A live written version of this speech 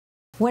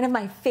One of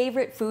my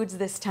favorite foods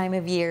this time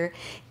of year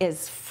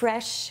is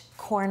fresh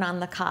corn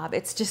on the cob.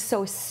 It's just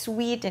so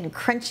sweet and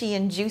crunchy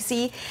and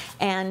juicy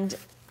and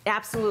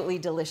absolutely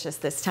delicious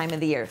this time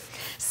of the year.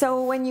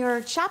 So when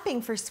you're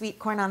shopping for sweet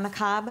corn on the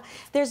cob,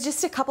 there's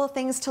just a couple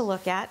things to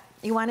look at.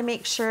 You want to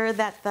make sure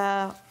that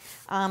the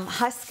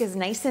husk is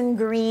nice and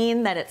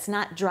green, that it's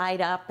not dried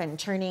up and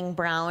turning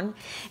brown,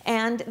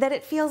 and that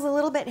it feels a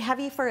little bit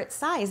heavy for its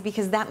size,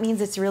 because that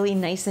means it's really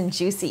nice and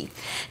juicy.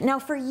 Now,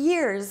 for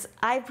years,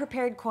 I've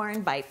prepared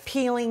corn by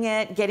peeling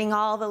it, getting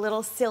all the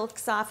little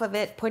silks off of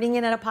it, putting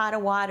it in a pot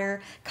of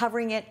water,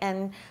 covering it,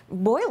 and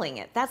boiling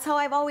it. That's how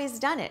I've always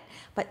done it.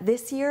 But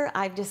this year,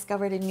 I've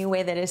discovered a new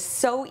way that is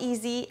so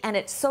easy, and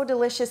it's so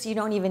delicious, you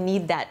don't even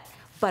need that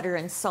butter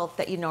and salt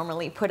that you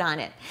normally put on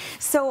it.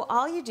 So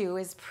all you do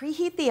is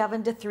preheat the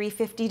oven to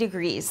 350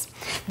 degrees.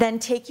 Then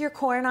take your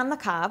corn on the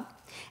cob,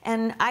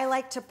 and I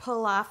like to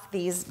pull off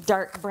these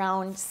dark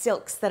brown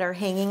silks that are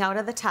hanging out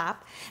of the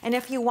top. And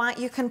if you want,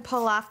 you can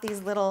pull off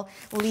these little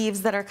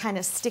leaves that are kind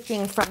of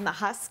sticking from the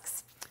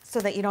husks,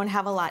 so that you don't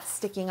have a lot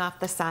sticking off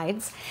the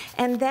sides.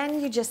 And then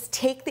you just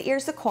take the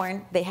ears of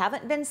corn. They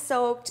haven't been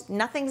soaked,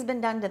 nothing's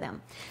been done to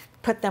them.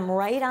 Put them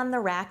right on the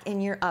rack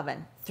in your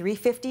oven,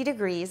 350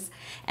 degrees,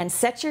 and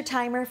set your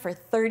timer for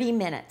 30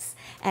 minutes.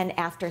 And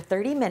after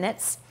 30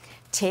 minutes,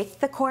 take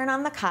the corn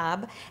on the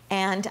cob,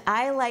 and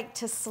I like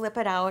to slip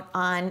it out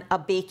on a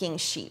baking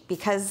sheet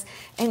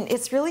and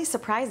it's really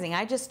surprising.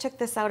 I just took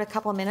this out a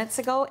couple minutes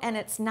ago and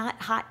it's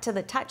not hot to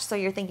the touch, so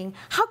you're thinking,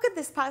 how could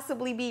this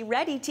possibly be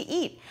ready to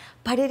eat?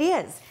 But it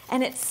is,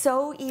 and it's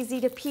so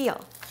easy to peel.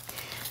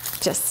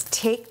 Just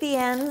take the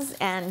ends,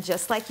 and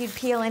just like you'd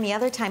peel any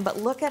other time,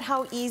 but look at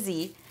how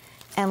easy,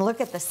 and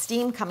look at the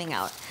steam coming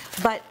out.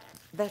 But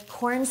the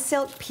corn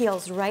silk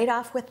peels right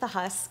off with the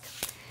husk.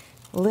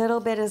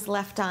 Little bit is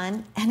left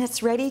on, and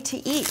it's ready to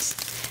eat.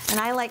 And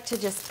I like to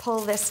just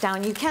pull this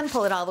down. You can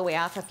pull it all the way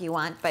off if you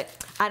want, but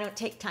I don't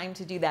take time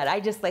to do that.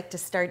 I just like to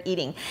start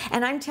eating.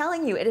 And I'm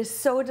telling you, it is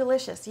so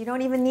delicious. You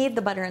don't even need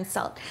the butter and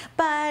salt,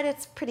 but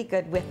it's pretty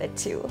good with it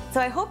too. So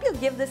I hope you'll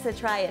give this a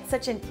try. It's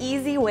such an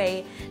easy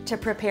way to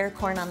prepare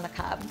corn on the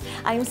cob.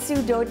 I'm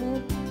Sue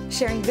Doden,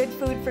 sharing good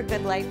food for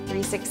good life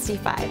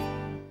 365.